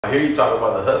I hear you talk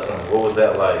about the hustling. What was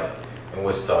that like in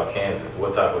Wichita, Kansas?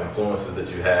 What type of influences that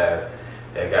you had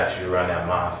that got you around that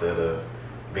mindset of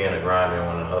being a grinder and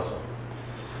wanting to hustle?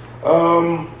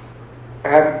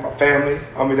 Having my family.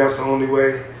 I mean, that's the only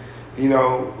way. You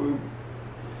know,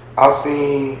 I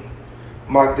seen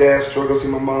my dad struggle, see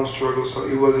my mom struggle, so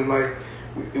it wasn't like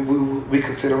we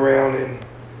could sit around and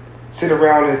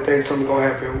think something's gonna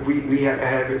happen. We had to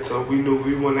have it, so we knew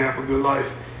we wanted to have a good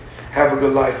life.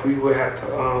 We would have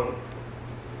to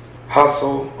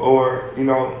hustle or, you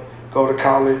know, go to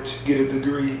college, get a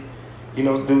degree, you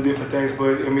know, do different things.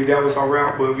 But I mean, that was our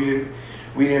route, but we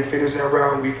didn't finish that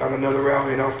route. We found another route,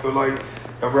 and I feel like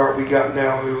the route we got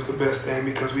now, it was the best thing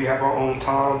because we have our own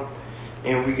time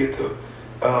and we get to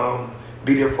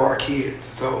be there for our kids.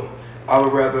 So I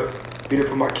would rather be there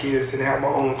for my kids and have my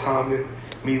own time than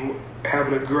me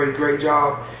having a great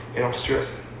job and I'm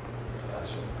stressing.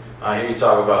 Gotcha. I hear you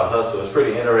talk about hustle. It's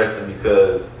pretty interesting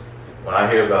because when I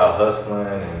hear about hustling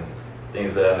and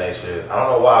things of that nature, I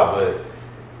don't know why, but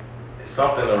it's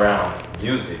something around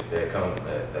music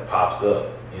that pops up.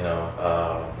 You know,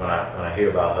 when I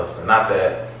hear about hustling, not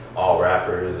that all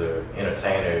rappers or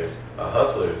entertainers are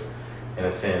hustlers in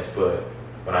a sense, but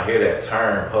when I hear that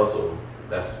term hustle,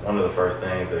 that's one of the first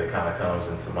things that kind of comes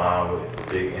into mind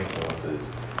with big influences.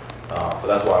 So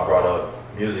that's why I brought up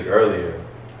music earlier.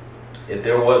 If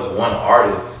there was one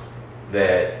artist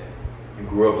that you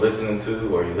grew up listening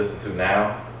to or you listen to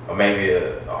now, or maybe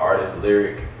an artist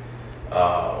lyric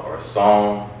or a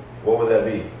song, what would that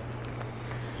be?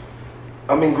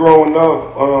 I mean, growing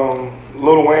up,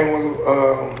 Lil Wayne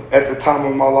was, at the time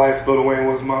of my life, Lil Wayne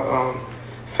was my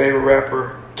favorite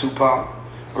rapper. Tupac,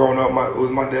 growing up, was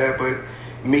my dad. But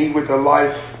me, with the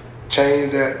life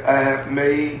change that I have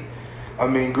made, I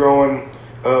mean, growing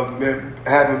up,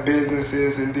 having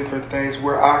businesses and different things,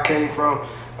 where I came from,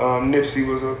 Nipsey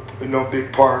was a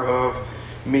big part of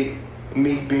me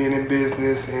being in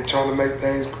business and trying to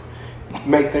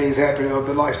make things happen of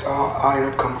the lifestyle I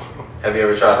am coming from. Have you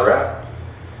ever tried to rap?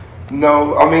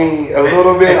 No, I mean, a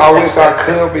little bit. I wish I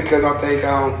could because I think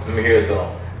Let me hear a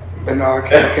song. But no, I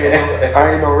can't.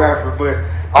 I ain't no rapper, but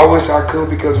I wish I could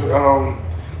because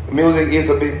music is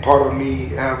a big part of me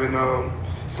having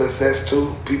success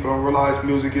too. People don't realize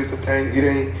music is the thing. It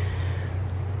ain't.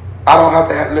 I don't have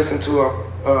to listen to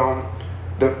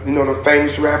the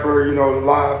famous rapper,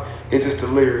 live. It's just the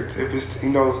lyrics. If it's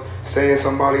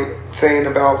saying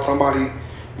about somebody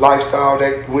lifestyle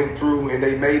they went through and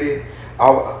they made it, I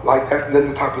like that. Then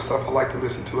the type of stuff I like to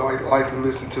listen to. I like to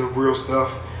listen to real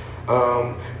stuff.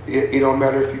 It don't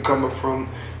matter if you're coming from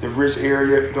the rich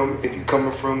area, if you're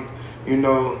coming from,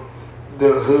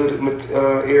 the hood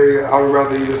area. I would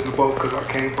rather you listen to both because I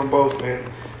came from both and,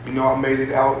 I made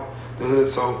it out the hood.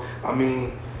 So, I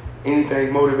mean,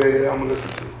 anything motivated, I'm going to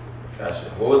listen to. Gotcha.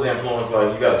 What was the influence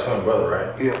like? You got a twin brother,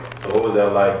 right? Yeah. So what was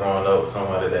that like growing up with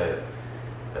somebody that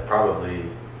probably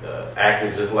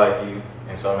acted just like you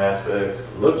in some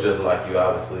aspects, looked just like you,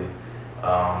 obviously?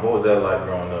 What was that like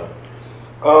growing up?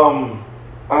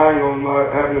 I ain't gonna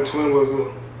lie, having a twin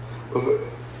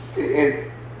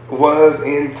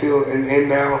and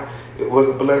now it was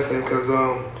a blessing because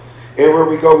everywhere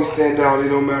we go we stand out. It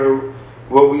don't matter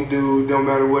what we do, don't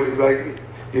matter what it's like.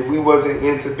 If we wasn't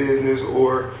into business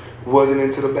or wasn't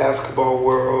into the basketball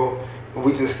world,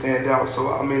 we just stand out.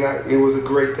 So I mean, it was a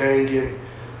great thing, and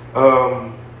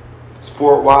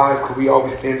sport wise, because we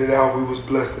always standed out. We was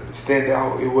blessed to stand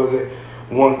out. It wasn't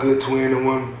one good twin and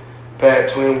one bad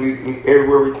twin.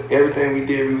 Everything we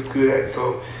did, we was good at.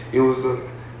 So it was a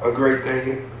great thing,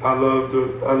 and I love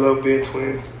being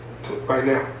twins right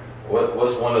now.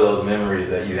 What's one of those memories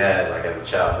that you had, like as a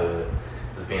childhood,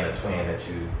 just being a twin that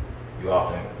you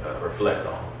often reflect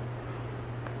on?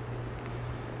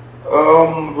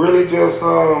 Really just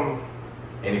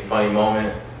any funny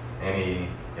moments, any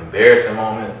embarrassing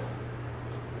moments?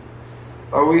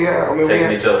 We had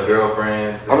taking each other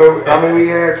girlfriends. I mean, we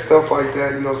had stuff like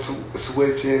that,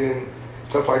 switching and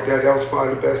stuff like that. That was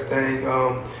probably the best thing.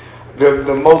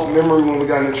 The most memory when we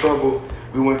got in trouble,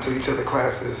 we went to each other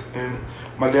classes, and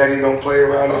my daddy don't play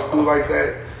around in school like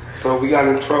that, so we got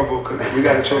in trouble because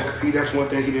that's one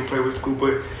thing he didn't play with school,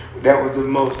 but that was the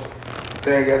most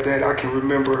thing that I can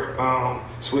remember,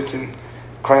 switching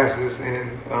classes,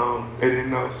 and they didn't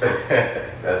know. So.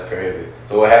 That's crazy.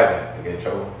 So what happened? You get in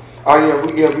trouble? Oh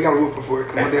yeah, we got whooping for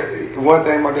it. One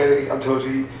thing my daddy, I told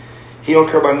you, he don't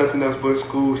care about nothing else but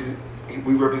school.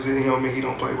 We represent him, and he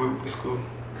don't play with school.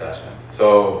 Gotcha.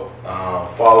 So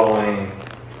following,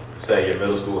 say, your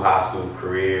middle school, high school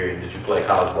career, did you play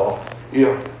college ball?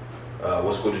 Yeah.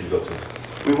 What school did you go to?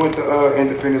 We went to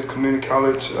Independence Community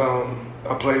College.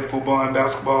 I played football and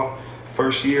basketball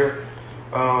first year.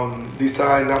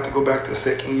 Decided not to go back to the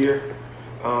second year.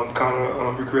 Kind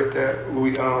of regret that.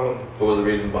 What was the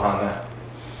reason behind that?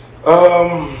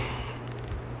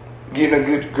 Getting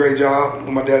a great job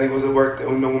when my daddy was at work.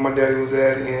 Where my daddy was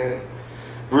at, and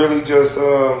really just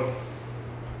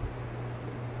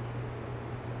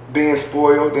being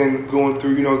spoiled and going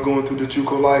through the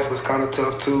JUCO life was kind of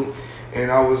tough too. And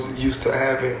I was used to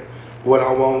having what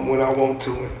I want when I want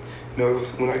to, and it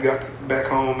was when I got back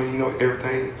home and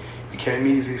everything became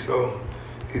easy. So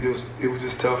it was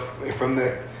just tough from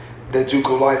that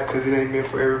JUCO life because it ain't meant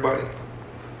for everybody.